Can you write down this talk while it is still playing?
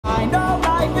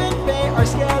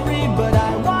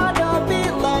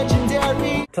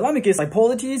Telemachus, like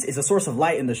Polites, is a source of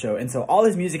light in the show, and so all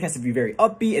his music has to be very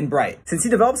upbeat and bright. Since he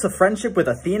develops a friendship with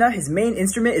Athena, his main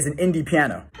instrument is an indie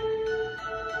piano.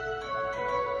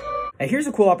 Now here's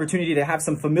a cool opportunity to have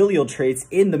some familial traits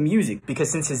in the music, because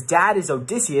since his dad is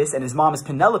Odysseus and his mom is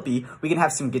Penelope, we can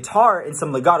have some guitar and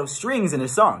some legato strings in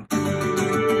his song.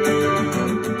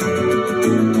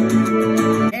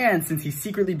 And since he's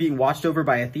secretly being watched over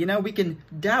by Athena, we can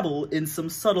dabble in some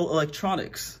subtle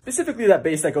electronics. Specifically that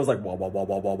bass that goes like wah wah wah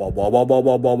wah wah wah wah wah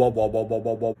wah wah wah wah wah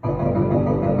wah wah.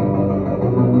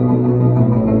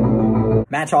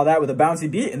 Match all that with a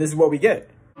bouncy beat and this is what we get.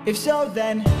 If so,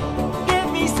 then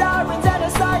give me sirens.